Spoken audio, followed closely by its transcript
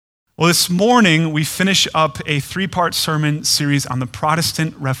Well, this morning we finish up a 3-part sermon series on the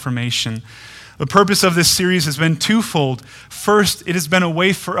Protestant Reformation. The purpose of this series has been twofold. First, it has been a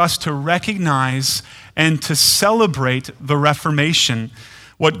way for us to recognize and to celebrate the Reformation,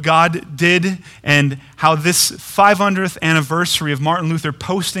 what God did, and how this 500th anniversary of Martin Luther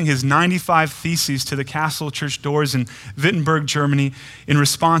posting his 95 Theses to the Castle Church doors in Wittenberg, Germany, in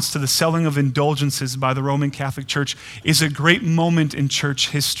response to the selling of indulgences by the Roman Catholic Church, is a great moment in church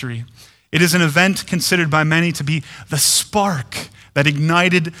history. It is an event considered by many to be the spark that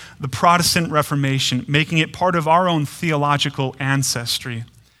ignited the Protestant Reformation, making it part of our own theological ancestry.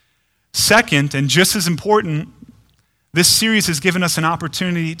 Second, and just as important, this series has given us an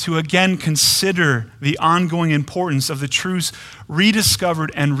opportunity to again consider the ongoing importance of the truths rediscovered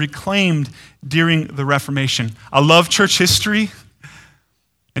and reclaimed during the Reformation. I love church history,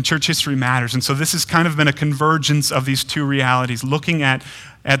 and church history matters. And so this has kind of been a convergence of these two realities, looking at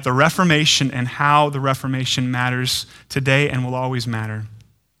the Reformation and how the Reformation matters today and will always matter.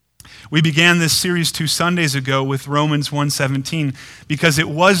 We began this series 2 Sundays ago with Romans 1:17 because it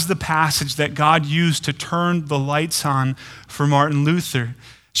was the passage that God used to turn the lights on for Martin Luther,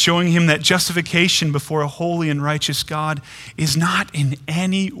 showing him that justification before a holy and righteous God is not in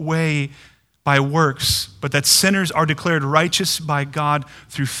any way by works, but that sinners are declared righteous by God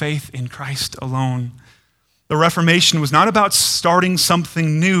through faith in Christ alone. The Reformation was not about starting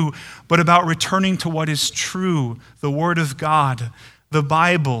something new, but about returning to what is true, the Word of God, the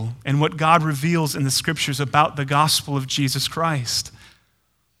Bible, and what God reveals in the Scriptures about the gospel of Jesus Christ.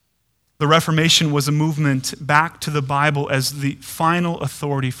 The Reformation was a movement back to the Bible as the final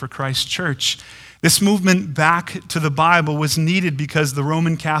authority for Christ's church. This movement back to the Bible was needed because the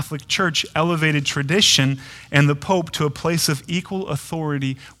Roman Catholic Church elevated tradition and the Pope to a place of equal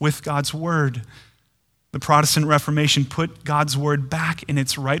authority with God's Word. The Protestant Reformation put God's Word back in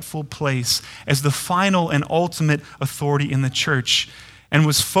its rightful place as the final and ultimate authority in the church, and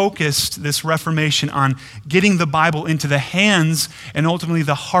was focused, this Reformation, on getting the Bible into the hands and ultimately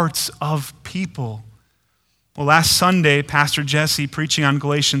the hearts of people. Well, last Sunday, Pastor Jesse, preaching on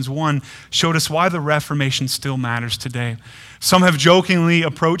Galatians 1, showed us why the Reformation still matters today. Some have jokingly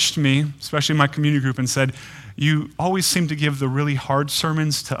approached me, especially in my community group, and said, "You always seem to give the really hard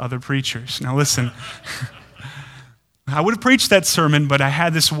sermons to other preachers." Now listen, I would have preached that sermon, but I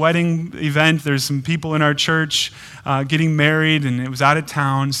had this wedding event. There's some people in our church getting married, and it was out of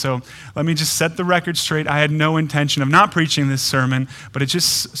town. So let me just set the record straight. I had no intention of not preaching this sermon, but it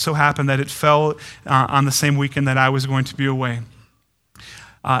just so happened that it fell on the same weekend that I was going to be away.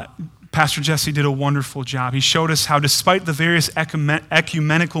 Pastor Jesse did a wonderful job. He showed us how, despite the various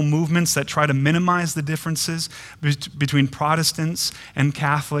ecumenical movements that try to minimize the differences between Protestants and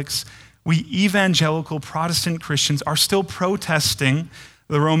Catholics, we evangelical Protestant Christians are still protesting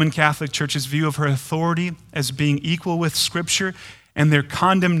the Roman Catholic Church's view of her authority as being equal with Scripture and their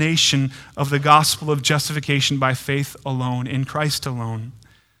condemnation of the gospel of justification by faith alone, in Christ alone.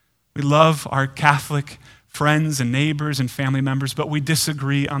 We love our Catholic friends and neighbors and family members, but we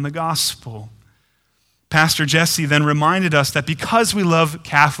disagree on the gospel. Pastor Jesse then reminded us that because we love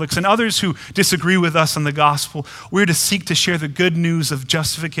Catholics and others who disagree with us on the gospel, we're to seek to share the good news of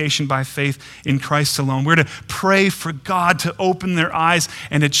justification by faith in Christ alone. We're to pray for God to open their eyes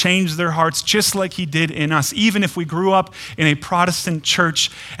and to change their hearts just like he did in us. Even if we grew up in a Protestant church,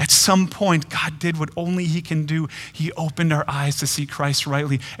 at some point God did what only he can do. He opened our eyes to see Christ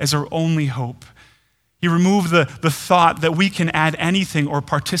rightly as our only hope. He removed the thought that we can add anything or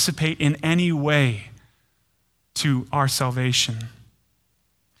participate in any way to our salvation.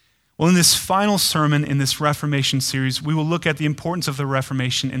 Well, in this final sermon in this Reformation series, we will look at the importance of the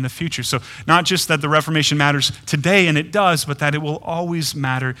Reformation in the future. So not just that the Reformation matters today, and it does, but that it will always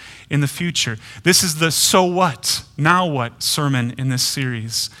matter in the future. This is the so what, now what sermon in this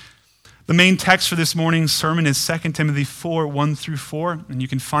series. The main text for this morning's sermon is 2 Timothy 4, 1-4, and you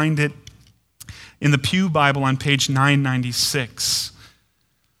can find it in the Pew Bible on page 996.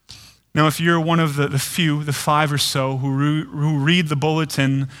 Now, if you're one of the few, the 5 or so, who read the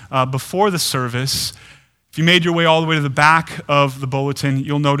bulletin before the service, if you made your way all the way to the back of the bulletin,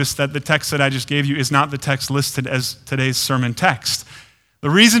 you'll notice that the text that I just gave you is not the text listed as today's sermon text. The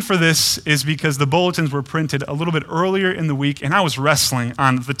reason for this is because the bulletins were printed a little bit earlier in the week, and I was wrestling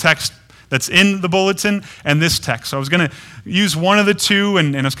on the text that's in the bulletin and this text. So I was going to use one of the two,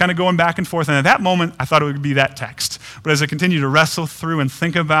 and I was kind of going back and forth. And at that moment, I thought it would be that text. But as I continued to wrestle through and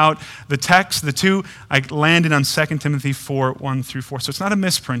think about the text, the two, I landed on 2 Timothy 4, 1-4. So it's not a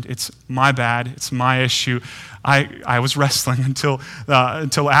misprint. It's my bad. It's my issue. I was wrestling until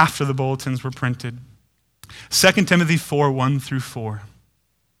after the bulletins were printed. 2 Timothy 4, 1-4.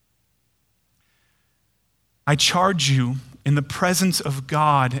 I charge you in the presence of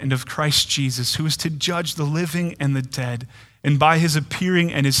God and of Christ Jesus, who is to judge the living and the dead, and by his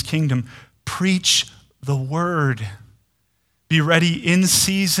appearing and his kingdom, preach the word. Be ready in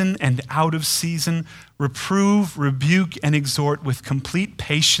season and out of season. Reprove, rebuke, and exhort with complete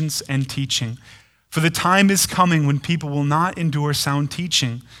patience and teaching. For the time is coming when people will not endure sound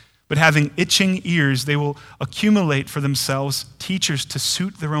teaching, but having itching ears, they will accumulate for themselves teachers to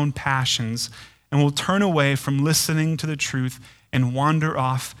suit their own passions, and will turn away from listening to the truth and wander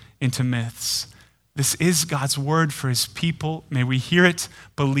off into myths. This is God's word for his people. May we hear it,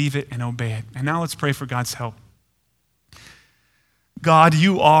 believe it, and obey it. And now let's pray for God's help. God,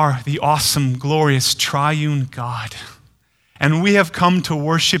 you are the awesome, glorious, triune God. And we have come to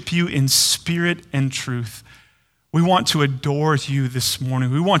worship you in spirit and truth. We want to adore you this morning.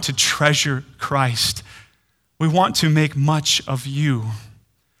 We want to treasure Christ. We want to make much of you.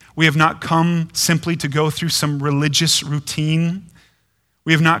 We have not come simply to go through some religious routine.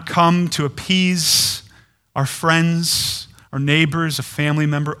 We have not come to appease our friends, our neighbors, a family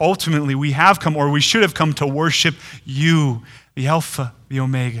member. Ultimately, we have come, or we should have come, to worship you, the Alpha, the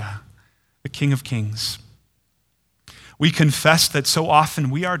Omega, the King of Kings. We confess that so often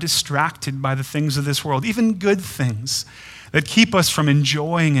we are distracted by the things of this world, even good things, that keep us from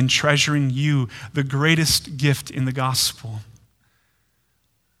enjoying and treasuring you, the greatest gift in the gospel.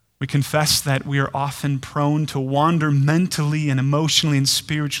 We confess that we are often prone to wander mentally and emotionally and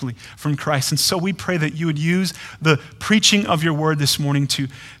spiritually from Christ. And so we pray that you would use the preaching of your word this morning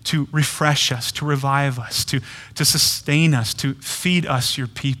to refresh us, to revive us, to sustain us, to feed us, your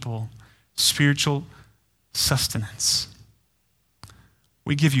people, spiritual sustenance.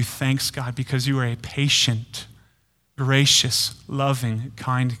 We give you thanks, God, because you are a patient, gracious, loving,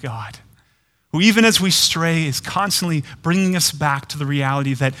 kind God, who even as we stray is constantly bringing us back to the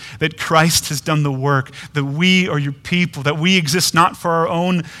reality that Christ has done the work, that we are your people, that we exist not for our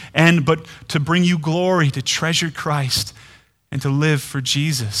own end, but to bring you glory, to treasure Christ, and to live for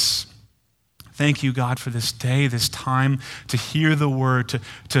Jesus. Thank you, God, for this day, this time to hear the word,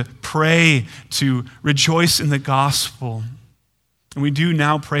 to pray, to rejoice in the gospel. And we do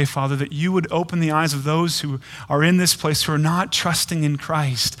now pray, Father, that you would open the eyes of those who are in this place who are not trusting in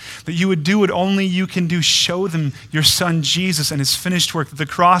Christ, that you would do what only you can do, show them your Son Jesus and his finished work, that the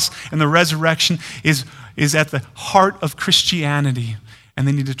cross and the resurrection is at the heart of Christianity, and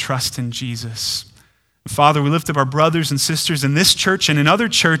they need to trust in Jesus. Father, we lift up our brothers and sisters in this church and in other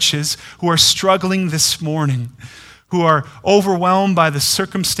churches who are struggling this morning, who are overwhelmed by the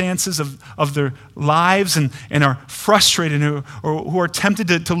circumstances of their lives and are frustrated, or who are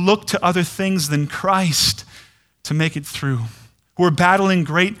tempted to look to other things than Christ to make it through, who are battling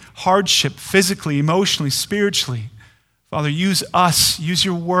great hardship physically, emotionally, spiritually. Father, use us, use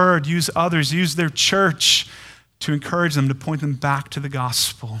your word, use others, use their church to encourage them, to point them back to the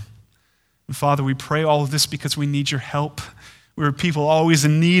gospel. And Father, we pray all of this because we need your help. We're people always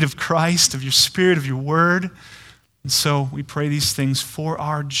in need of Christ, of your spirit, of your word. And so we pray these things for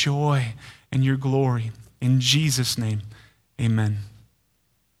our joy and your glory. In Jesus' name, amen.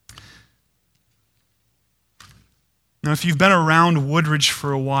 Now, if you've been around Woodridge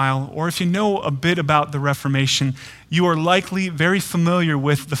for a while, or if you know a bit about the Reformation, you are likely very familiar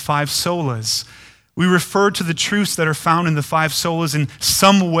with the five solas. We refer to the truths that are found in the five solas in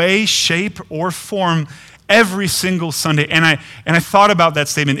some way, shape, or form every single Sunday. And I thought about that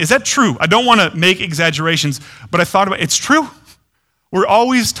statement. Is that true? I don't want to make exaggerations, but I thought about it. It's true. We're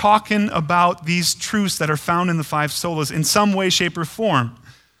always talking about these truths that are found in the five solas in some way, shape, or form.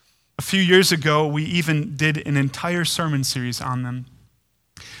 A few years ago, we even did an entire sermon series on them.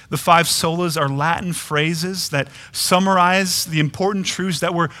 The five solas are Latin phrases that summarize the important truths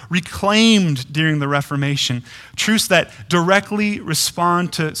that were reclaimed during the Reformation, truths that directly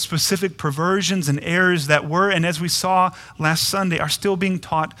respond to specific perversions and errors that were, and as we saw last Sunday, are still being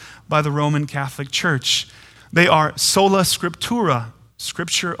taught by the Roman Catholic Church. They are sola scriptura,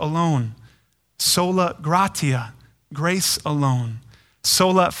 scripture alone; sola gratia, grace alone;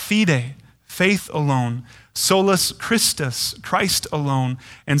 sola fide, faith alone; solus Christus, Christ alone;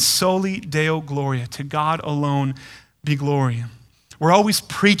 and soli Deo Gloria, to God alone be glory. We're always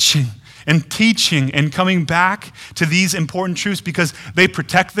preaching and teaching and coming back to these important truths because they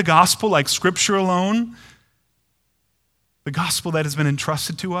protect the gospel like scripture alone, the gospel that has been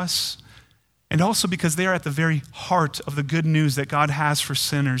entrusted to us, and also because they are at the very heart of the good news that God has for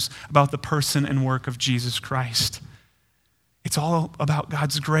sinners about the person and work of Jesus Christ. It's all about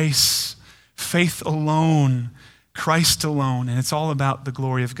God's grace, faith alone, Christ alone, and it's all about the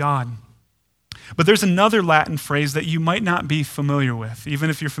glory of God. But there's another Latin phrase that you might not be familiar with, even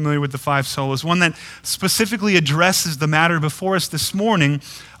if you're familiar with the five solas, one that specifically addresses the matter before us this morning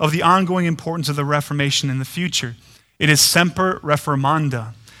of the ongoing importance of the Reformation in the future. It is semper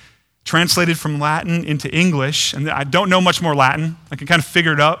reformanda, translated from Latin into English. And I don't know much more Latin. I can kind of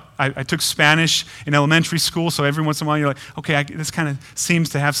figure it out. I took Spanish in elementary school, so every once in a while you're like, okay, this kind of seems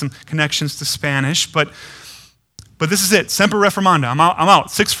to have some connections to Spanish. But this is it, semper reformanda. I'm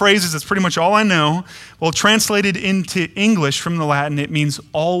out. 6 phrases, that's pretty much all I know. Well, translated into English from the Latin, it means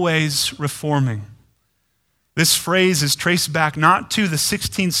always reforming. This phrase is traced back not to the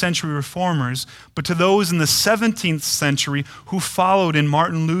 16th century reformers, but to those in the 17th century who followed in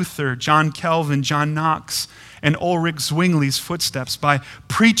Martin Luther, John Calvin, John Knox, and Ulrich Zwingli's footsteps by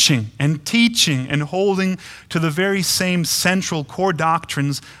preaching and teaching and holding to the very same central core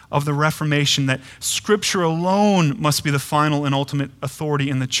doctrines of the Reformation, that Scripture alone must be the final and ultimate authority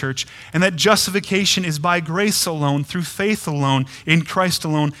in the church, and that justification is by grace alone, through faith alone, in Christ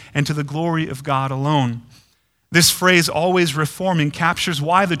alone, and to the glory of God alone. This phrase, always reforming, captures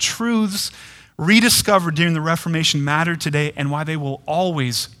why the truths rediscovered during the Reformation matter today and why they will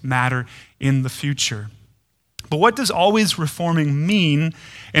always matter in the future. But what does always reforming mean,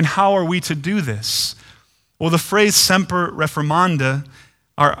 and how are we to do this? Well, the phrase semper reformanda,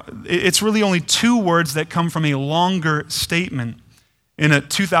 it's really only 2 words that come from a longer statement. In a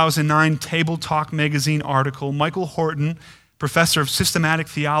 2009 Table Talk magazine article, Michael Horton, professor of systematic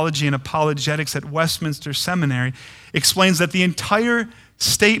theology and apologetics at Westminster Seminary, explains that the entire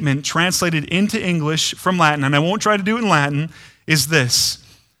statement translated into English from Latin, and I won't try to do it in Latin, is this: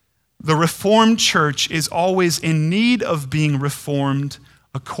 the Reformed Church is always in need of being reformed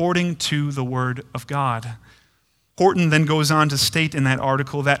according to the Word of God. Horton then goes on to state in that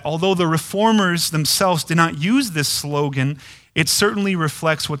article that although the Reformers themselves did not use this slogan, it certainly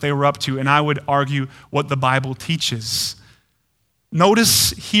reflects what they were up to, and I would argue what the Bible teaches.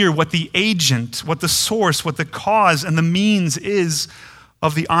 Notice here what the agent, what the source, what the cause and the means is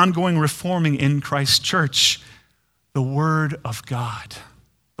of the ongoing reforming in Christ's church: the Word of God.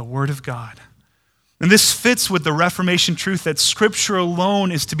 The Word of God. And this fits with the Reformation truth that Scripture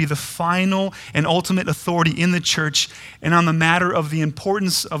alone is to be the final and ultimate authority in the church and on the matter of the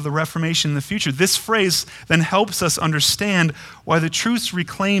importance of the Reformation in the future. This phrase then helps us understand why the truths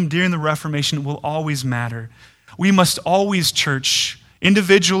reclaimed during the Reformation will always matter. We must always, church,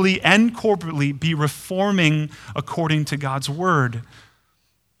 individually and corporately, be reforming according to God's Word.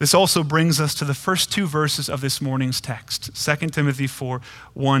 This also brings us to the first 2 verses of this morning's text, 2 Timothy 4,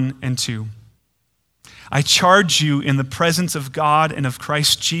 1 and 2. I charge you in the presence of God and of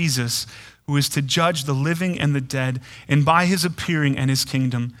Christ Jesus, who is to judge the living and the dead, and by his appearing and his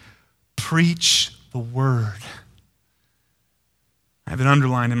kingdom, preach the word. I have it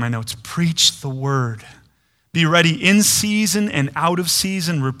underlined in my notes. Preach the word. Be ready in season and out of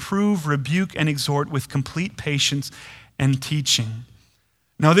season, reprove, rebuke, and exhort with complete patience and teaching.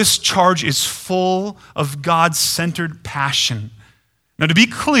 Now, this charge is full of God-centered passion. Now, to be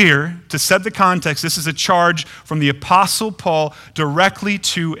clear, to set the context, this is a charge from the Apostle Paul directly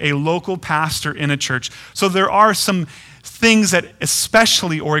to a local pastor in a church. So there are some things that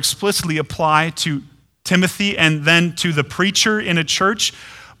especially or explicitly apply to Timothy and then to the preacher in a church.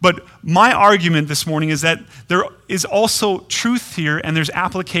 But my argument this morning is that there is also truth here and there's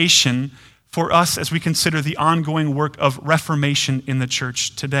application for us as we consider the ongoing work of reformation in the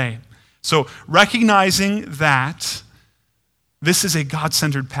church today. So recognizing that this is a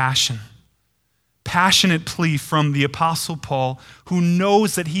God-centered passion, passionate plea from the Apostle Paul, who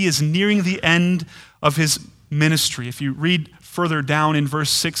knows that he is nearing the end of his ministry. If you read further down in verse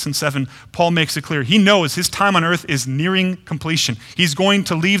 6 and 7, Paul makes it clear. He knows his time on earth is nearing completion. He's going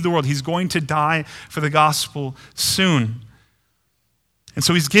to leave the world. He's going to die for the gospel soon. And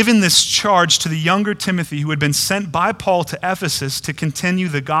so he's given this charge to the younger Timothy, who had been sent by Paul to Ephesus to continue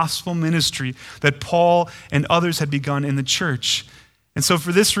the gospel ministry that Paul and others had begun in the church. And so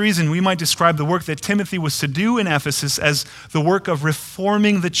for this reason, we might describe the work that Timothy was to do in Ephesus as the work of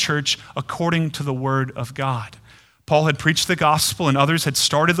reforming the church according to the word of God. Paul had preached the gospel and others had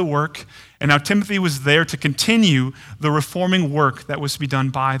started the work, and now Timothy was there to continue the reforming work that was to be done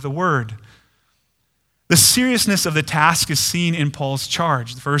by the word. The seriousness of the task is seen in Paul's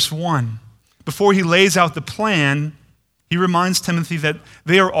charge. Verse 1. Before he lays out the plan, he reminds Timothy that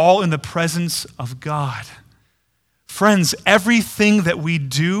they are all in the presence of God. Friends, everything that we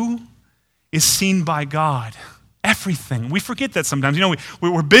do is seen by God. Everything. We forget that sometimes. You know,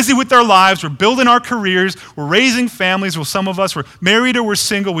 we're busy with our lives. We're building our careers. We're raising families. Well, some of us, we're married or we're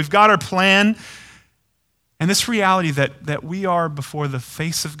single. We've got our plan. And this reality that we are before the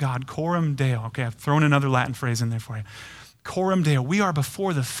face of God, coram Deo. Okay, I've thrown another Latin phrase in there for you. Coram Deo. We are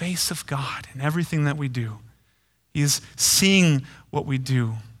before the face of God in everything that we do. He is seeing what we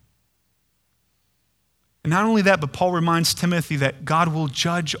do. And not only that, but Paul reminds Timothy that God will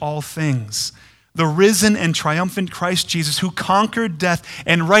judge all things. The risen and triumphant Christ Jesus, who conquered death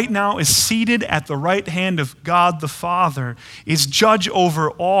and right now is seated at the right hand of God the Father, is judge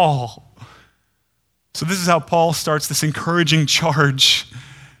over all. So this is how Paul starts this encouraging charge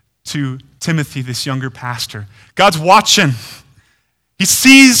to Timothy, this younger pastor. God's watching. He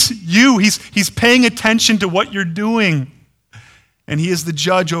sees you. He's paying attention to what you're doing. And he is the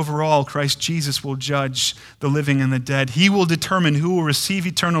judge over all. Christ Jesus will judge the living and the dead. He will determine who will receive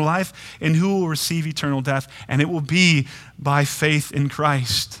eternal life and who will receive eternal death. And it will be by faith in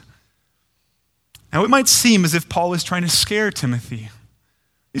Christ. Now it might seem as if Paul is trying to scare Timothy.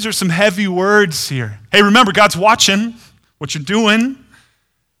 These are some heavy words here. Hey, remember, God's watching what you're doing,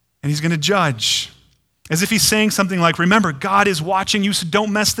 and he's going to judge. As if he's saying something like, remember, God is watching you, so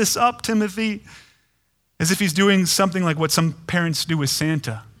don't mess this up, Timothy. As if he's doing something like what some parents do with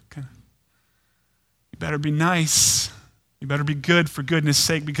Santa. Okay. You better be nice. You better be good for goodness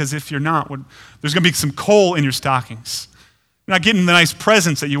sake, because if you're not, there's going to be some coal in your stockings. You're not getting the nice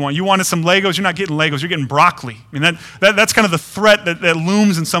presents that you want. You wanted some Legos, you're not getting Legos, you're getting broccoli. I mean, that's kind of the threat that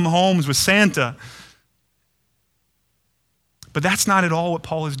looms in some homes with Santa. But that's not at all what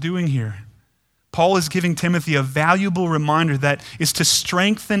Paul is doing here. Paul is giving Timothy a valuable reminder that is to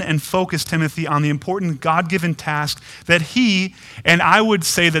strengthen and focus Timothy on the important God-given task that he, and I would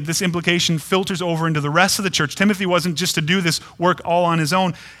say that this implication filters over into the rest of the church. Timothy wasn't just to do this work all on his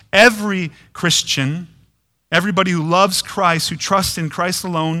own. Every Christian, everybody who loves Christ, who trusts in Christ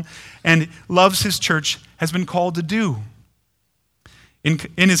alone, and loves his church, has been called to do.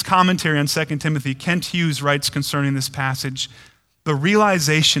 In his commentary on 2 Timothy, Kent Hughes writes concerning this passage, the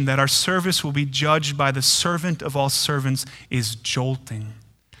realization that our service will be judged by the servant of all servants is jolting.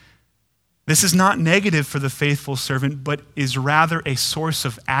 This is not negative for the faithful servant, but is rather a source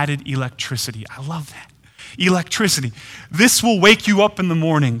of added electricity. I love that. Electricity. This will wake you up in the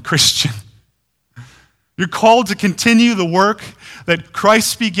morning, Christian. You're called to continue the work that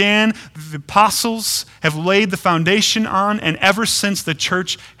Christ began, the apostles have laid the foundation on, and ever since the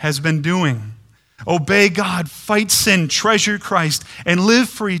church has been doing. Obey God, fight sin, treasure Christ, and live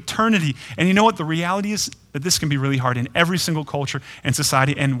for eternity. And you know what? The reality is that this can be really hard in every single culture and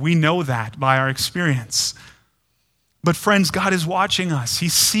society, and we know that by our experience. But friends, God is watching us. He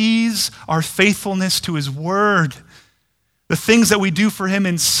sees our faithfulness to his word, the things that we do for him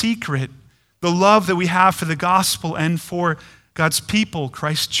in secret, the love that we have for the gospel and for God's people,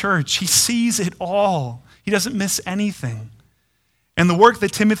 Christ's church. He sees it all. He doesn't miss anything. And the work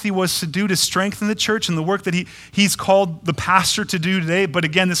that Timothy was to do to strengthen the church and the work that he's called the pastor to do today, but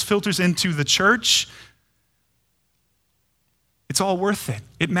again, this filters into the church, it's all worth it.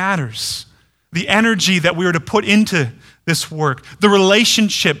 It matters. The energy that we are to put into this work, the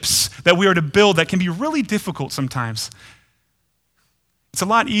relationships that we are to build that can be really difficult sometimes. It's a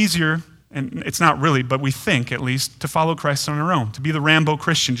lot easier, and it's not really, but we think at least, to follow Christ on our own, to be the Rambo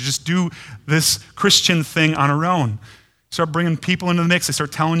Christian, to just do this Christian thing on our own. Start bringing people into the mix. They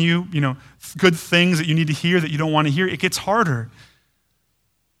start telling you, good things that you need to hear that you don't want to hear. It gets harder.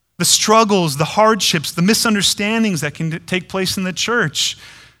 The struggles, the hardships, the misunderstandings that can take place in the church,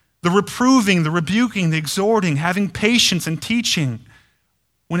 the reproving, the rebuking, the exhorting, having patience and teaching.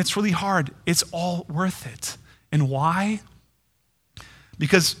 When it's really hard, it's all worth it. And why?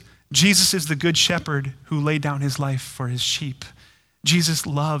 Because Jesus is the good shepherd who laid down his life for his sheep. Jesus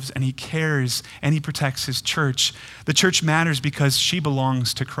loves and he cares and he protects his church. The church matters because she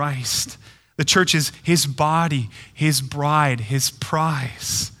belongs to Christ. The church is his body, his bride, his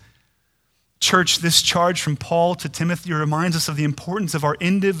prize. Church, this charge from Paul to Timothy reminds us of the importance of our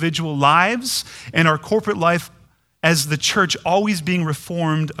individual lives and our corporate life as the church always being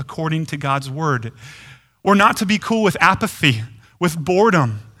reformed according to God's word. Or not to be cool with apathy, with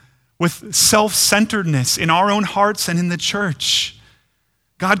boredom, with self-centeredness in our own hearts and in the church.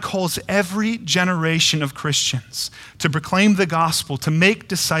 God calls every generation of Christians to proclaim the gospel, to make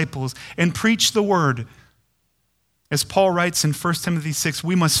disciples, and preach the word. As Paul writes in 1 Timothy 6,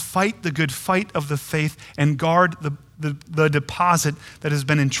 we must fight the good fight of the faith and guard the deposit that has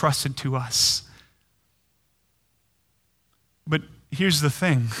been entrusted to us. But here's the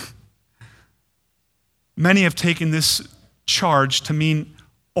thing. Many have taken this charge to mean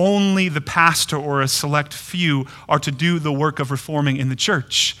only the pastor or a select few are to do the work of reforming in the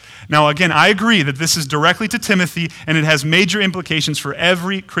church. Now, again, I agree that this is directly to Timothy and it has major implications for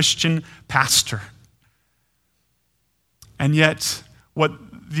every Christian pastor. And yet, what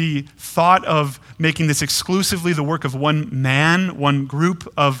the thought of making this exclusively the work of one man, one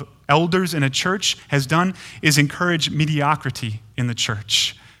group of elders in a church has done is encourage mediocrity in the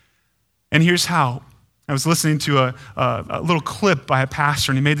church. And here's how. I was listening to a little clip by a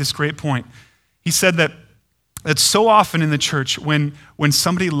pastor, and he made this great point. He said that so often in the church, when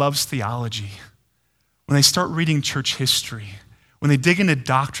somebody loves theology, when they start reading church history, when they dig into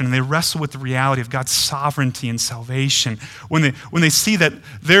doctrine and they wrestle with the reality of God's sovereignty and salvation, when they see that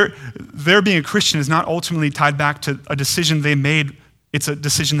their being a Christian is not ultimately tied back to a decision they made, it's a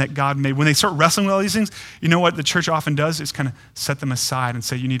decision that God made. When they start wrestling with all these things, you know what the church often does is kind of set them aside and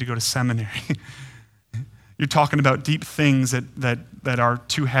say, you need to go to seminary. You're talking about deep things that are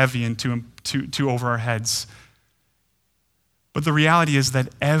too heavy and too over our heads. But the reality is that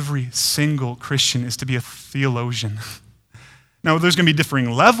every single Christian is to be a theologian. Now, there's going to be differing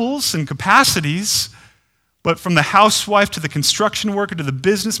levels and capacities, but from the housewife to the construction worker to the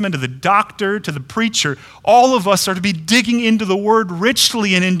businessman to the doctor to the preacher, all of us are to be digging into the Word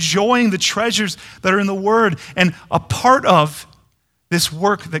richly and enjoying the treasures that are in the Word. And a part of this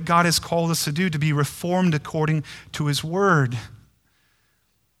work that God has called us to do, to be reformed according to His Word.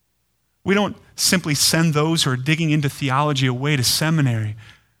 We don't simply send those who are digging into theology away to seminary.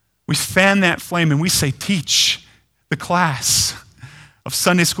 We fan that flame and we say, teach the class of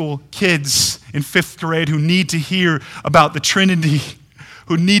Sunday school kids in 5th grade who need to hear about the Trinity,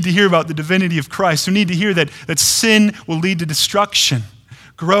 who need to hear about the divinity of Christ, who need to hear that sin will lead to destruction.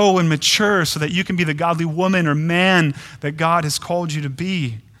 Grow and mature so that you can be the godly woman or man that God has called you to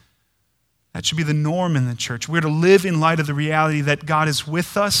be. That should be the norm in the church. We're to live in light of the reality that God is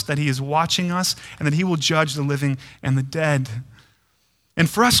with us, that He is watching us, and that He will judge the living and the dead. And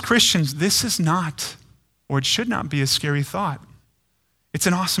for us Christians, this is not, or it should not be, a scary thought. It's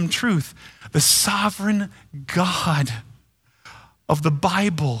an awesome truth. The sovereign God of the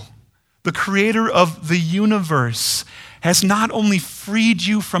Bible, the creator of the universe, has not only freed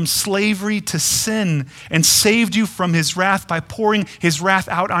you from slavery to sin and saved you from His wrath by pouring His wrath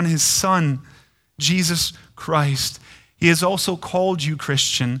out on His Son, Jesus Christ. He has also called you,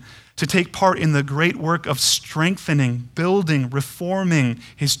 Christian, to take part in the great work of strengthening, building, reforming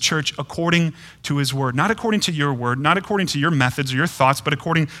His church according to His Word. Not according to your word, not according to your methods or your thoughts, but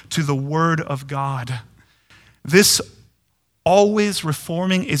according to the Word of God. This always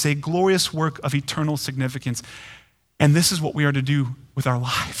reforming is a glorious work of eternal significance. And this is what we are to do with our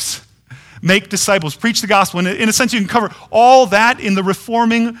lives. Make disciples, preach the gospel. And in a sense, you can cover all that in the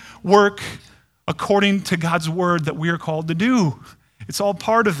reforming work according to God's word that we are called to do. It's all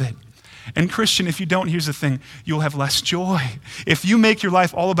part of it. And Christian, if you don't, here's the thing, you'll have less joy. If you make your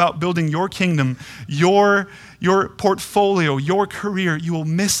life all about building your kingdom, your portfolio, your career, you will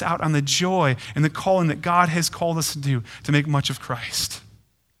miss out on the joy and the calling that God has called us to do, to make much of Christ.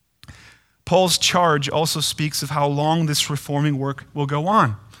 Paul's charge also speaks of how long this reforming work will go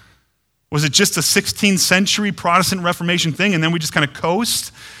on. Was it just a 16th century Protestant Reformation thing and then we just kind of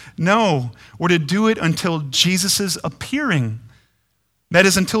coast? No, we're to do it until Jesus' appearing. That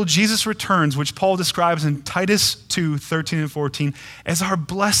is, until Jesus returns, which Paul describes in Titus 2:13 and 14 as our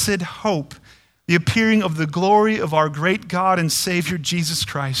blessed hope, the appearing of the glory of our great God and Savior Jesus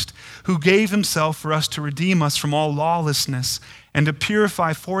Christ, who gave Himself for us to redeem us from all lawlessness and to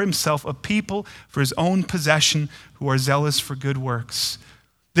purify for Himself a people for His own possession who are zealous for good works.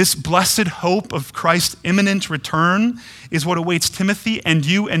 This blessed hope of Christ's imminent return is what awaits Timothy and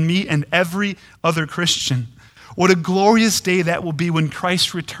you and me and every other Christian. What a glorious day that will be when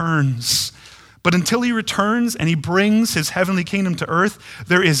Christ returns. But until He returns and He brings His heavenly kingdom to earth,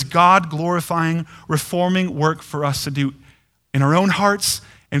 there is God-glorifying, reforming work for us to do in our own hearts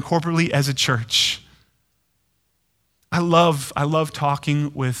and corporately as a church. I love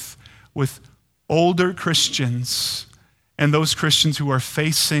talking with older Christians and those Christians who are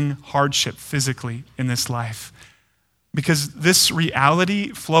facing hardship physically in this life, because this reality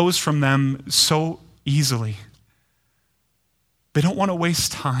flows from them so easily. They don't want to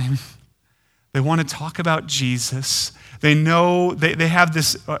waste time. They want to talk about Jesus. They know they have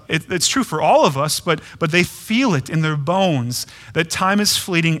this, it's true for all of us, but they feel it in their bones that time is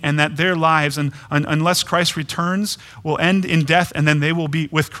fleeting and that their lives, unless Christ returns, will end in death and then they will be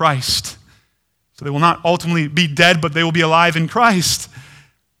with Christ. So they will not ultimately be dead, but they will be alive in Christ.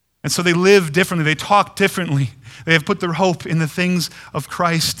 And so they live differently. They talk differently. They have put their hope in the things of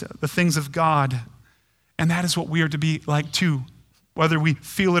Christ, the things of God. And that is what we are to be like too. Whether we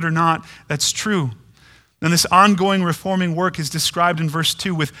feel it or not, that's true. And this ongoing reforming work is described in verse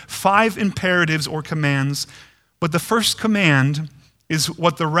 2 with 5 imperatives or commands. But the first command is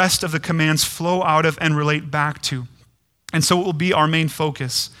what the rest of the commands flow out of and relate back to. And so it will be our main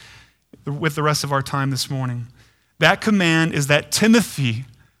focus with the rest of our time this morning. That command is that Timothy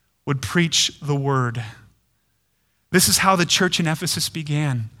would preach the word. This is how the church in Ephesus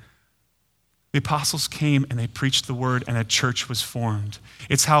began. The apostles came and they preached the word and a church was formed.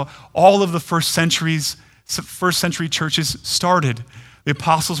 It's how all of the first century churches started. The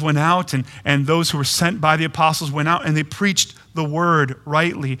apostles went out and those who were sent by the apostles went out and they preached the word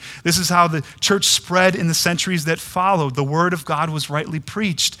rightly. This is how the church spread in the centuries that followed. The word of God was rightly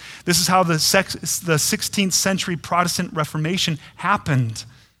preached. This is how the 16th century Protestant Reformation happened.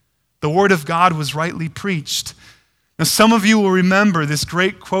 The word of God was rightly preached. Now, some of you will remember this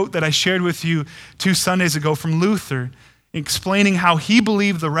great quote that I shared with you 2 Sundays ago from Luther, explaining how he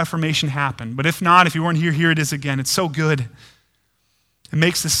believed the Reformation happened. But if not, if you weren't here, here it is again. It's so good. It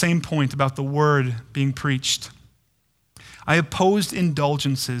makes the same point about the word being preached. I opposed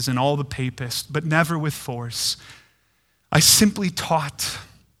indulgences in all the papists, but never with force. I simply taught,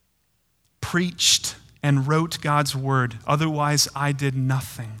 preached, and wrote God's word. Otherwise, I did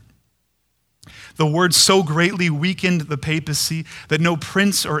nothing. The word so greatly weakened the papacy that no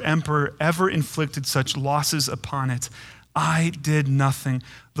prince or emperor ever inflicted such losses upon it. I did nothing.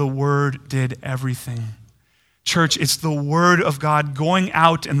 The word did everything. Church, it's the word of God going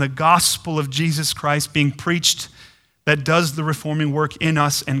out and the gospel of Jesus Christ being preached that does the reforming work in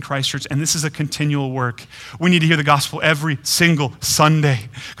us and Christ Church. And this is a continual work. We need to hear the gospel every single Sunday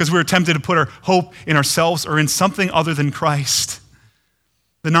because we're tempted to put our hope in ourselves or in something other than Christ.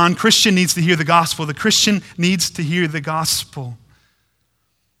 The non-Christian needs to hear the gospel. The Christian needs to hear the gospel.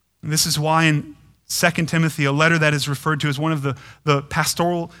 And this is why in 2 Timothy, a letter that is referred to as one of the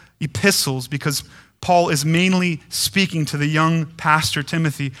pastoral epistles, because Paul is mainly speaking to the young pastor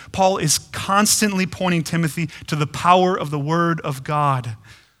Timothy. Paul is constantly pointing Timothy to the power of the word of God.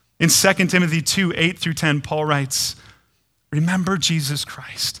 In 2 Timothy 2, 8 through 10, Paul writes, "Remember Jesus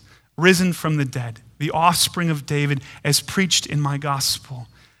Christ, risen from the dead, the offspring of David, as preached in my gospel,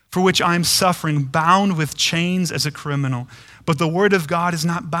 for which I am suffering, bound with chains as a criminal. But the word of God is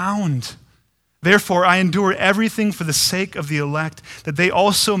not bound. Therefore, I endure everything for the sake of the elect, that they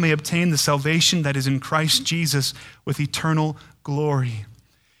also may obtain the salvation that is in Christ Jesus with eternal glory."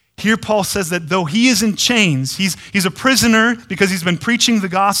 Here Paul says that though he is in chains, he's a prisoner because he's been preaching the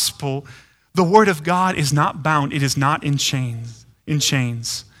gospel, the word of God is not bound. It is not in chains.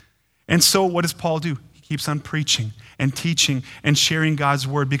 And so what does Paul do? He keeps on preaching and teaching and sharing God's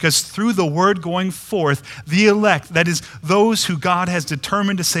word, because through the word going forth, the elect, that is those who God has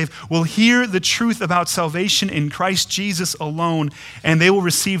determined to save, will hear the truth about salvation in Christ Jesus alone, and they will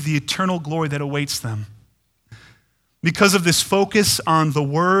receive the eternal glory that awaits them. Because of this focus on the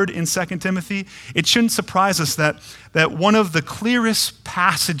word in 2 Timothy, it shouldn't surprise us that one of the clearest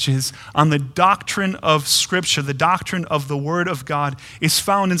passages on the doctrine of Scripture, the doctrine of the word of God, is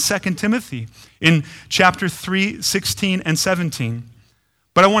found in 2 Timothy in chapter 3, 16 and 17.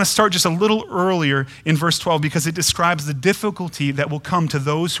 But I want to start just a little earlier in verse 12 because it describes the difficulty that will come to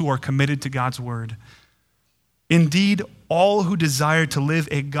those who are committed to God's word. "Indeed, all who desire to live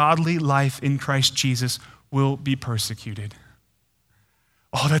a godly life in Christ Jesus will be persecuted."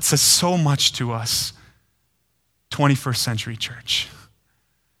 Oh, that says so much to us, 21st century church.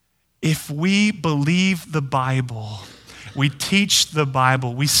 If we believe the Bible, we teach the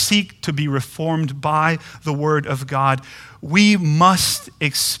Bible, we seek to be reformed by the word of God, we must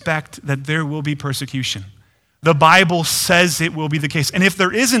expect that there will be persecution. The Bible says it will be the case. And if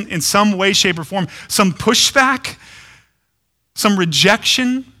there isn't in some way, shape, or form, some pushback, some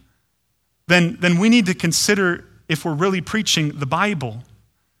rejection, then we need to consider if we're really preaching the Bible.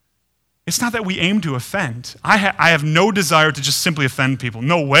 It's not that we aim to offend. I have no desire to just simply offend people.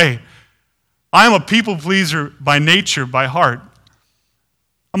 No way. I am a people pleaser by nature, by heart.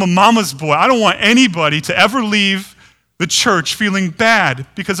 I'm a mama's boy. I don't want anybody to ever leave the church feeling bad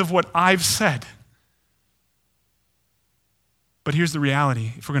because of what I've said. But here's the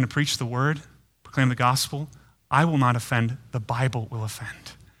reality. If we're going to preach the word, proclaim the gospel, I will not offend. The Bible will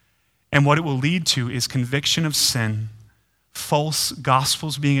offend. And what it will lead to is conviction of sin, false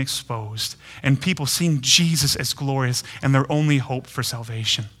gospels being exposed, and people seeing Jesus as glorious and their only hope for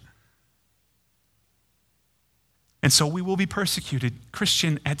salvation. And so we will be persecuted.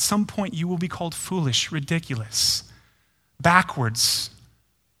 Christian, at some point you will be called foolish, ridiculous, backwards,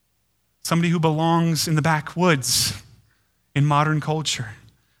 somebody who belongs in the backwoods in modern culture.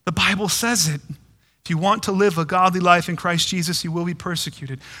 The Bible says it. If you want to live a godly life in Christ Jesus, you will be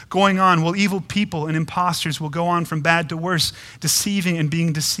persecuted. Going on, well, evil people and impostors will go on from bad to worse, deceiving and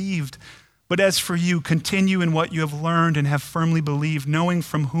being deceived. But as for you, continue in what you have learned and have firmly believed, knowing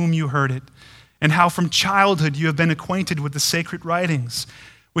from whom you heard it, and how from childhood you have been acquainted with the sacred writings,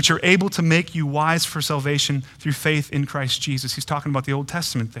 which are able to make you wise for salvation through faith in Christ Jesus. He's talking about the Old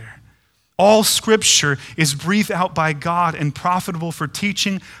Testament there. All Scripture is breathed out by God and profitable for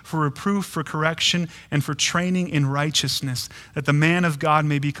teaching, for reproof, for correction, and for training in righteousness, that the man of God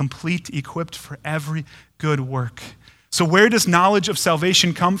may be complete, equipped for every good work. So where does knowledge of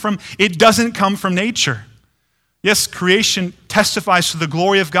salvation come from? It doesn't come from nature. Yes, creation testifies to the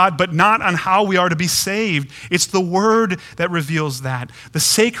glory of God, but not on how we are to be saved. It's the Word that reveals that. The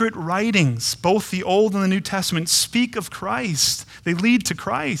sacred writings, both the Old and the New Testament, speak of Christ. They lead to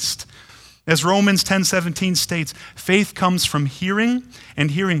Christ. As Romans 10:17 states, faith comes from hearing,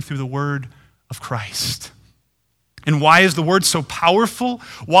 and hearing through the word of Christ. And why is the word so powerful?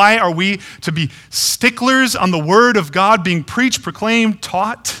 Why are we to be sticklers on the word of God being preached, proclaimed,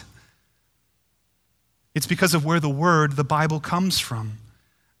 taught? It's because of where the word, the Bible, comes from.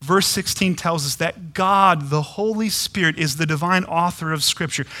 Verse 16 tells us that God, the Holy Spirit, is the divine author of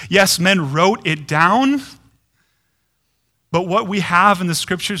Scripture. Yes, men wrote it down, but what we have in the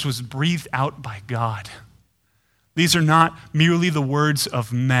Scriptures was breathed out by God. These are not merely the words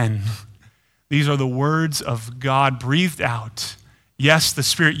of men. These are the words of God breathed out. Yes, the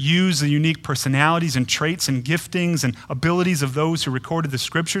Spirit used the unique personalities and traits and giftings and abilities of those who recorded the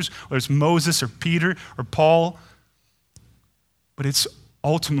Scriptures, whether it's Moses or Peter or Paul. But it's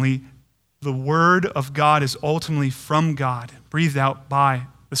ultimately, the Word of God is ultimately from God, breathed out by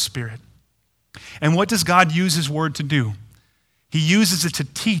the Spirit. And what does God use His Word to do? He uses it to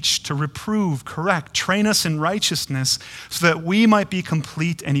teach, to reprove, correct, train us in righteousness so that we might be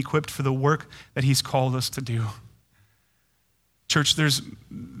complete and equipped for the work that He's called us to do. Church,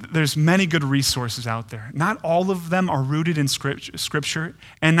 there's many good resources out there. Not all of them are rooted in Scripture,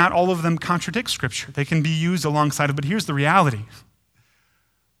 and not all of them contradict Scripture. They can be used alongside of, but here's the reality.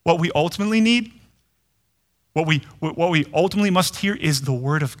 What we ultimately need, what we ultimately must hear is the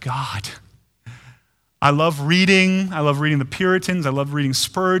Word of God. I love reading the Puritans, I love reading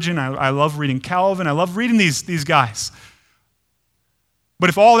Spurgeon, I love reading Calvin, I love reading these guys. But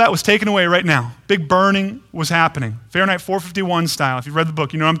if all that was taken away right now, big burning was happening, Fahrenheit 451 style, if you've read the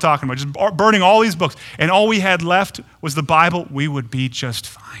book, you know what I'm talking about, just burning all these books, and all we had left was the Bible, we would be just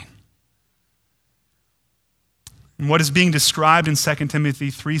fine. And what is being described in 2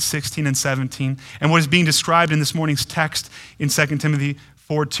 Timothy 3:16 and 17, and what is being described in this morning's text in 2 Timothy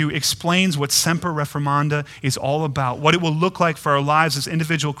 4:2 explains what Semper Reformanda is all about, what it will look like for our lives as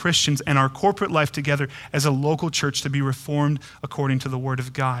individual Christians and our corporate life together as a local church to be reformed according to the Word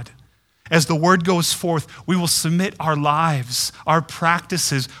of God. As the Word goes forth, we will submit our lives, our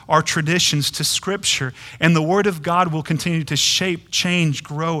practices, our traditions to Scripture, and the Word of God will continue to shape, change,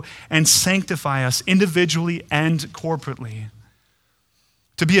 grow, and sanctify us individually and corporately.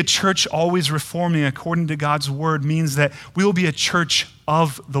 To be a church always reforming according to God's word means that we will be a church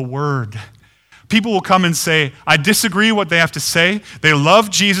of the word. People will come and say, I disagree with what they have to say. They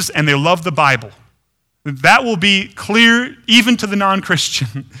love Jesus and they love the Bible. That will be clear even to the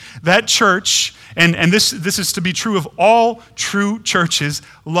non-Christian. That church, and this is to be true of all true churches,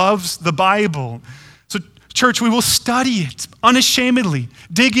 loves the Bible. So church, we will study it unashamedly.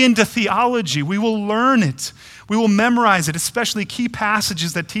 Dig into theology. We will learn it. We will memorize it, especially key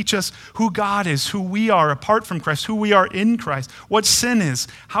passages that teach us who God is, who we are apart from Christ, who we are in Christ, what sin is,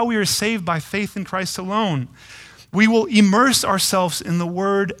 how we are saved by faith in Christ alone. We will immerse ourselves in the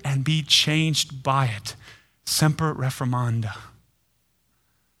Word and be changed by it. Semper Reformanda.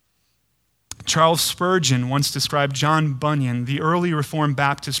 Charles Spurgeon once described John Bunyan, the early Reformed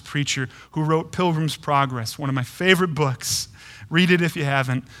Baptist preacher who wrote Pilgrim's Progress, one of my favorite books. Read it if you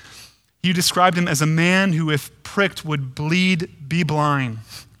haven't. He described him as a man who, if pricked, would bleed, be blind.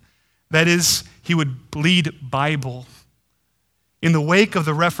 That is, he would bleed Bible. In the wake of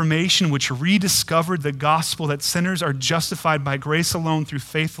the Reformation, which rediscovered the gospel that sinners are justified by grace alone, through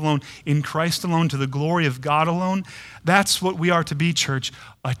faith alone, in Christ alone, to the glory of God alone, that's what we are to be, church,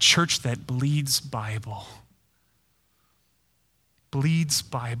 a church that bleeds Bible. Bleeds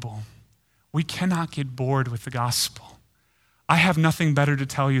Bible. We cannot get bored with the gospel. I have nothing better to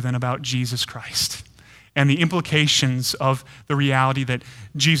tell you than about Jesus Christ and the implications of the reality that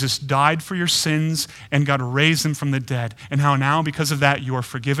Jesus died for your sins and God raised him from the dead, and how now, because of that, you are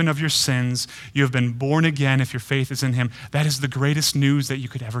forgiven of your sins. You have been born again if your faith is in him. That is the greatest news that you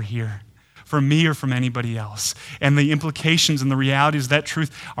could ever hear from me or from anybody else. And the implications and the realities of that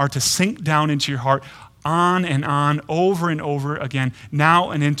truth are to sink down into your heart on and on, over and over again,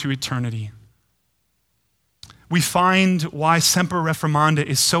 now and into eternity. We find why Semper Reformanda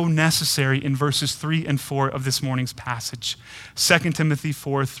is so necessary in verses 3 and 4 of this morning's passage. 2 Timothy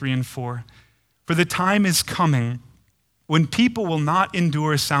 4:3 and 4. For the time is coming when people will not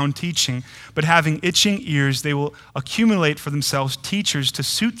endure sound teaching, but having itching ears, they will accumulate for themselves teachers to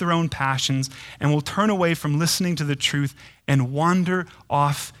suit their own passions and will turn away from listening to the truth and wander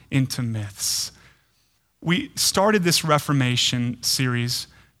off into myths. We started this Reformation series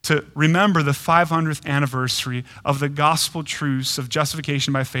to remember the 500th anniversary of the gospel truths of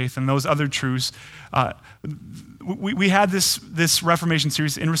justification by faith and those other truths. We had this Reformation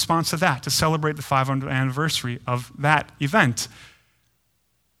series in response to that, to celebrate the 500th anniversary of that event.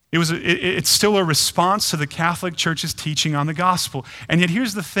 It's still a response to the Catholic Church's teaching on the gospel. And yet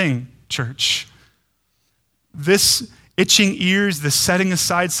here's the thing, church. This itching ears, this setting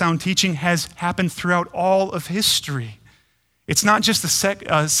aside sound teaching has happened throughout all of history. It's not just a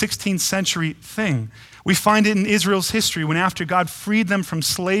 16th century thing. We find it in Israel's history when after God freed them from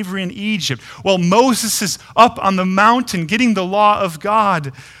slavery in Egypt, while Moses is up on the mountain getting the law of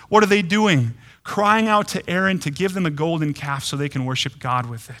God, what are they doing? Crying out to Aaron to give them a golden calf so they can worship God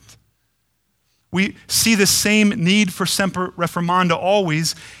with it. We see the same need for semper reformanda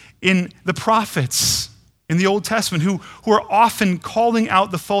always in the prophets in the Old Testament who are often calling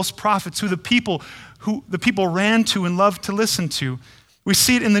out the false prophets who the people ran to and loved to listen to. We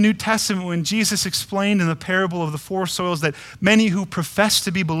see it in the New Testament when Jesus explained in the parable of the four soils that many who profess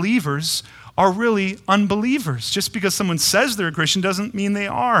to be believers are really unbelievers. Just because someone says they're a Christian doesn't mean they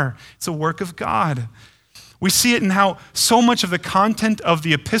are. It's a work of God. We see it in how so much of the content of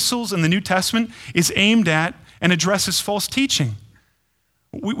the epistles in the New Testament is aimed at and addresses false teaching.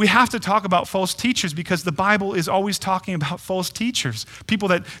 We have to talk about false teachers because the Bible is always talking about false teachers, people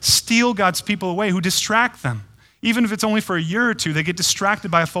that steal God's people away, who distract them. Even if it's only for a year or two, they get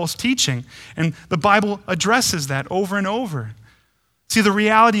distracted by a false teaching. And the Bible addresses that over and over. See, the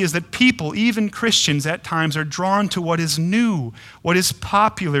reality is that people, even Christians at times, are drawn to what is new, what is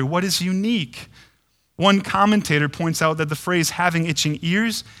popular, what is unique. One commentator points out that the phrase having itching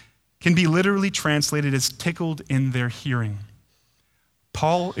ears can be literally translated as tickled in their hearing.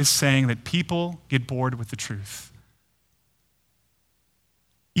 Paul is saying that people get bored with the truth.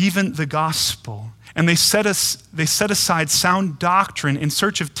 Even the gospel. And they set aside sound doctrine in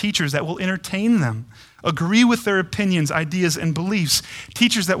search of teachers that will entertain them, agree with their opinions, ideas, and beliefs.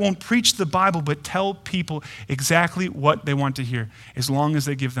 Teachers that won't preach the Bible but tell people exactly what they want to hear, as long as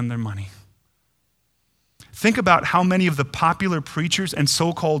they give them their money. Think about how many of the popular preachers and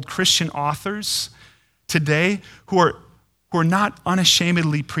so-called Christian authors today who are not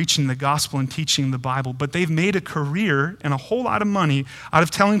unashamedly preaching the gospel and teaching the Bible, but they've made a career and a whole lot of money out of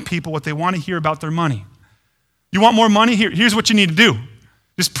telling people what they want to hear about their money. You want more money? Here's what you need to do.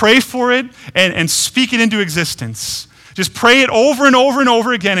 Just pray for it and speak it into existence. Just pray it over and over and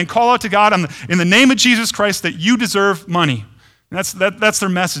over again and call out to God in the name of Jesus Christ that you deserve money. And that's their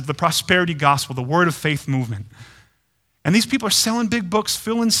message, the prosperity gospel, the word of faith movement. And these people are selling big books,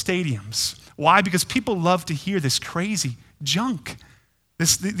 filling stadiums. Why? Because people love to hear this crazy junk,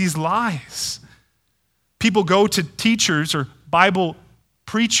 these lies. People go to teachers or Bible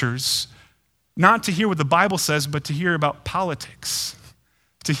preachers not to hear what the Bible says, but to hear about politics,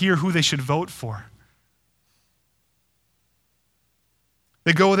 to hear who they should vote for.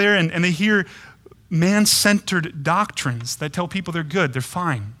 They go there and they hear man-centered doctrines that tell people they're good, they're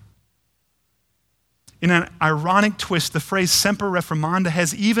fine. In an ironic twist, the phrase semper reformanda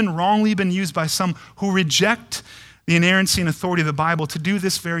has even wrongly been used by some who reject the inerrancy and authority of the Bible to do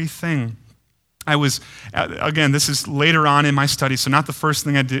this very thing. Again, this is later on in my study, so not the first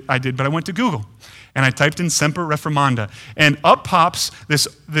thing I did, but I went to Google and I typed in semper reformanda, and up pops this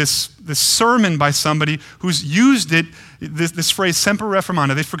sermon by somebody who's used it, this phrase semper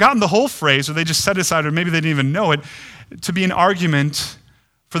reformanda. They've forgotten the whole phrase, or they just set it aside, or maybe they didn't even know it, to be an argument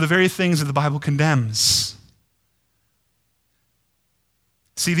for the very things that the Bible condemns.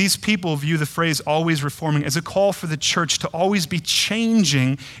 See, these people view the phrase always reforming as a call for the church to always be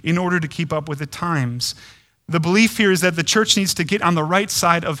changing in order to keep up with the times. The belief here is that the church needs to get on the right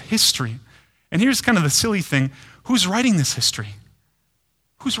side of history. And here's kind of the silly thing. Who's writing this history?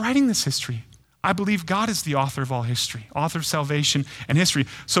 Who's writing this history? I believe God is the author of all history, author of salvation and history.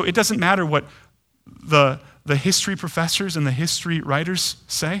 So it doesn't matter what the history professors and the history writers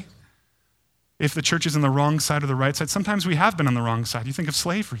say. If the church is on the wrong side or the right side, sometimes we have been on the wrong side. You think of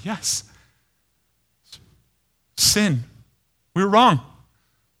slavery, yes. Sin, we were wrong.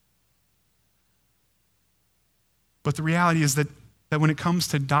 But the reality is that when it comes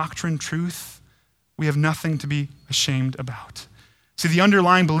to doctrine, truth, we have nothing to be ashamed about. See, the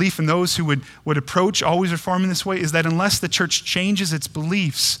underlying belief in those who would approach always reforming this way is that unless the church changes its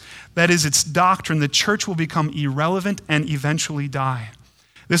beliefs, that is its doctrine, the church will become irrelevant and eventually die.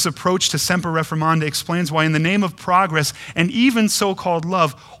 This approach to Semper Reformanda explains why in the name of progress and even so-called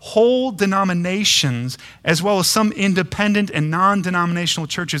love, whole denominations, as well as some independent and non-denominational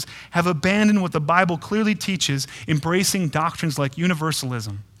churches, have abandoned what the Bible clearly teaches, embracing doctrines like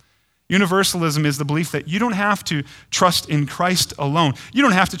universalism. Universalism is the belief that you don't have to trust in Christ alone. You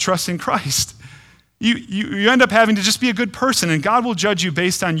don't have to trust in Christ. You end up having to just be a good person, and God will judge you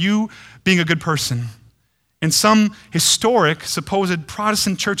based on you being a good person. And some historic, supposed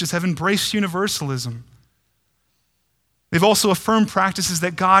Protestant churches have embraced universalism. They've also affirmed practices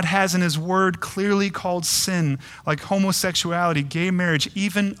that God has in his word clearly called sin, like homosexuality, gay marriage,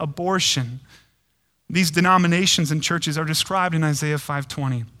 even abortion. These denominations and churches are described in Isaiah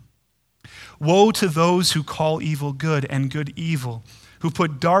 5:20. Woe to those who call evil good and good evil, who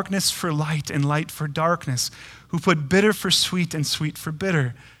put darkness for light and light for darkness, who put bitter for sweet and sweet for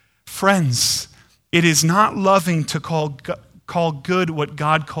bitter. Friends, it is not loving to call good what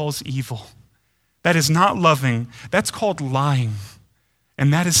God calls evil. That is not loving. That's called lying,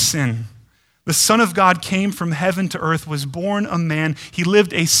 and that is sin. The Son of God came from heaven to earth, was born a man. He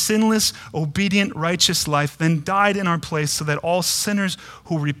lived a sinless, obedient, righteous life, then died in our place so that all sinners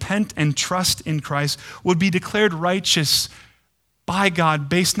who repent and trust in Christ would be declared righteous by God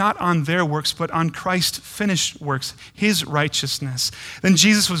based not on their works, but on Christ's finished works, his righteousness. Then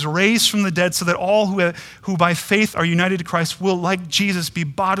Jesus was raised from the dead so that all who by faith are united to Christ will, like Jesus, be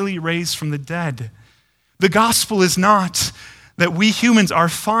bodily raised from the dead. The gospel is not that we humans are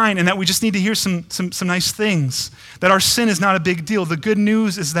fine and that we just need to hear some nice things, that our sin is not a big deal. The good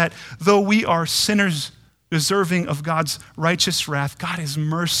news is that though we are sinners deserving of God's righteous wrath, God is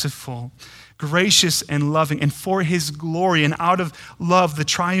merciful, gracious and loving, and for his glory and out of love, the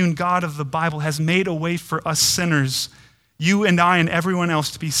triune God of the Bible has made a way for us sinners, you and I and everyone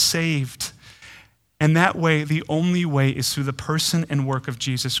else, to be saved. And that way, the only way, is through the person and work of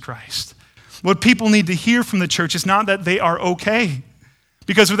Jesus Christ. What people need to hear from the church is not that they are okay,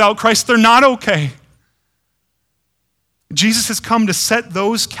 because without Christ, they're not okay. Jesus has come to set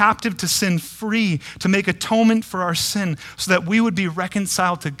those captive to sin free, to make atonement for our sin, so that we would be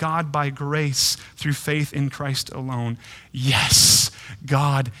reconciled to God by grace through faith in Christ alone. Yes,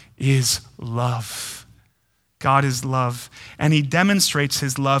 God is love. God is love. And he demonstrates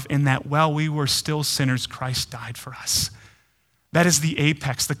his love in that while we were still sinners, Christ died for us. That is the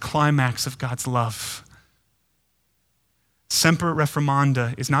apex, the climax of God's love. Semper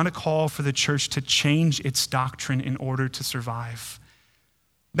Reformanda is not a call for the church to change its doctrine in order to survive.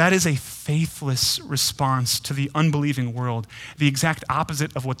 That is a faithless response to the unbelieving world, the exact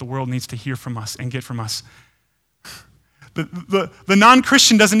opposite of what the world needs to hear from us and get from us. The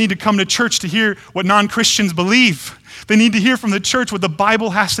non-Christian doesn't need to come to church to hear what non-Christians believe. They need to hear from the church what the Bible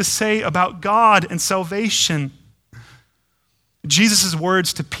has to say about God and salvation. Jesus'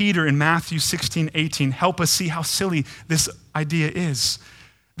 words to Peter in Matthew 16:18 help us see how silly this idea is.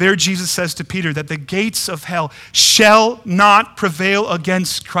 There Jesus says to Peter that the gates of hell shall not prevail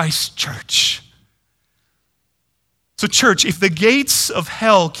against Christ's church. So church, if the gates of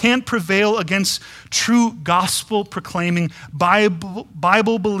hell can't prevail against true gospel-proclaiming,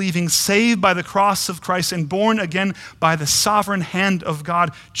 Bible-believing, saved by the cross of Christ and born again by the sovereign hand of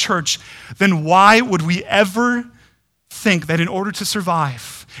God, church, then why would we ever think that in order to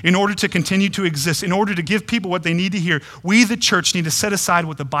survive, in order to continue to exist, in order to give people what they need to hear, we, the church, need to set aside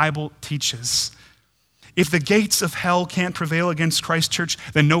what the Bible teaches? If the gates of hell can't prevail against Christ's church,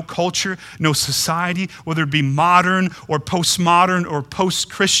 then no culture, no society, whether it be modern or postmodern or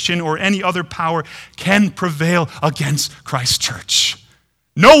post-Christian or any other power, can prevail against Christ's church.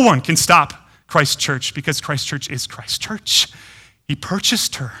 No one can stop Christ's church because Christ's church is Christ's church. He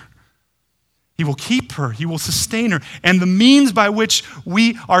purchased her. He will keep her. He will sustain her. And the means by which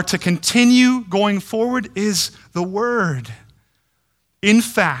we are to continue going forward is the word. In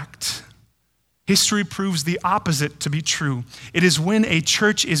fact, history proves the opposite to be true. It is when a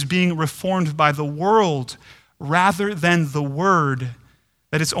church is being reformed by the world rather than the word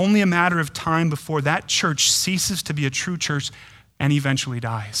that it's only a matter of time before that church ceases to be a true church and eventually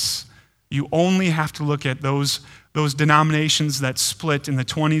dies. You only have to look at those denominations that split in the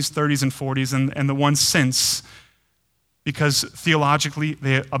 20s, 30s, and 40s and the ones since, because theologically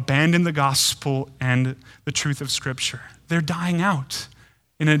they abandoned the gospel and the truth of Scripture. They're dying out.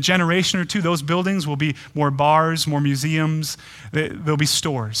 In a generation or two, those buildings will be more bars, more museums, they'll be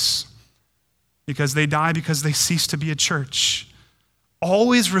stores, because they die because they cease to be a church.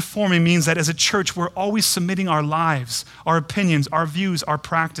 Always reforming means that as a church, we're always submitting our lives, our opinions, our views, our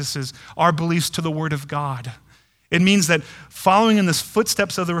practices, our beliefs to the Word of God. It means that following in the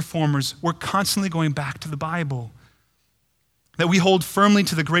footsteps of the reformers, we're constantly going back to the Bible. that we hold firmly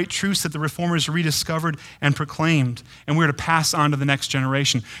to the great truths that the reformers rediscovered and proclaimed, and we're to pass on to the next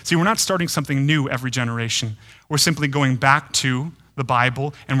generation. See, we're not starting something new every generation. We're simply going back to the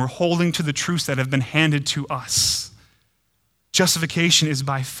Bible, and we're holding to the truths that have been handed to us. Justification is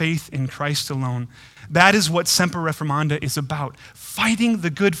by faith in Christ alone. That is what Semper Reformanda is about, fighting the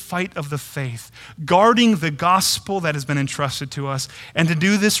good fight of the faith, guarding the gospel that has been entrusted to us. And to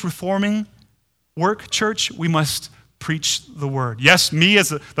do this reforming work, church, we must preach the word. Yes, me as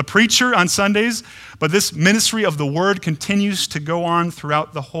the preacher on Sundays, but this ministry of the word continues to go on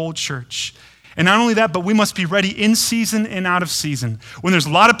throughout the whole church. And not only that, but we must be ready in season and out of season. When there's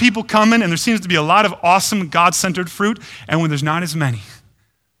a lot of people coming and there seems to be a lot of awesome God-centered fruit, and when there's not as many.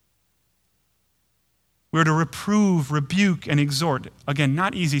 We're to reprove, rebuke, and exhort. Again,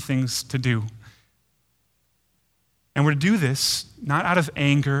 not easy things to do. And we're to do this not out of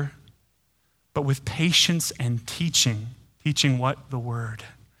anger, but with patience and teaching. Teaching what? The word.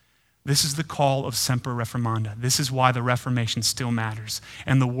 This is the call of Semper Reformanda. This is why the Reformation still matters.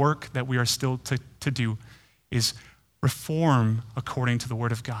 And the work that we are still to do is reform according to the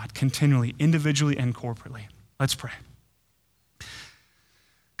word of God, continually, individually, and corporately. Let's pray.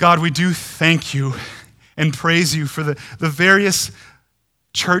 God, we do thank you and praise you for the various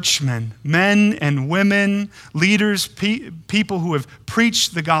churchmen, men and women, leaders, people who have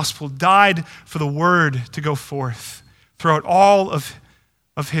preached the gospel, died for the word to go forth throughout all of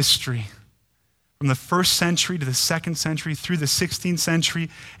history, from the first century to the second century, through the 16th century,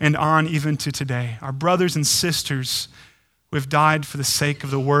 and on even to today. Our brothers and sisters who have died for the sake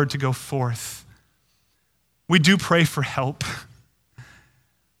of the word to go forth. We do pray for help.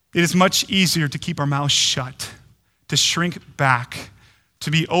 It is much easier to keep our mouths shut, to shrink back,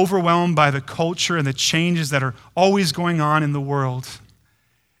 to be overwhelmed by the culture and the changes that are always going on in the world.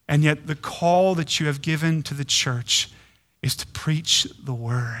 And yet the call that you have given to the church is to preach the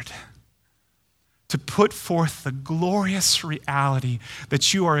word, to put forth the glorious reality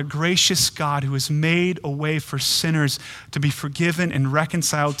that you are a gracious God who has made a way for sinners to be forgiven and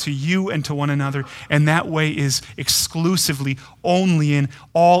reconciled to you and to one another, and that way is exclusively, only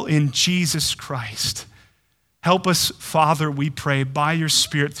all in Jesus Christ. Help us, Father, we pray, by your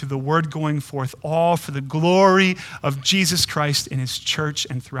Spirit, through the word going forth, all for the glory of Jesus Christ in his church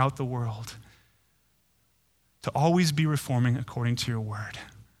and throughout the world, to always be reforming according to your word.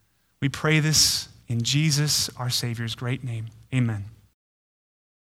 We pray this in Jesus, our Savior's great name. Amen.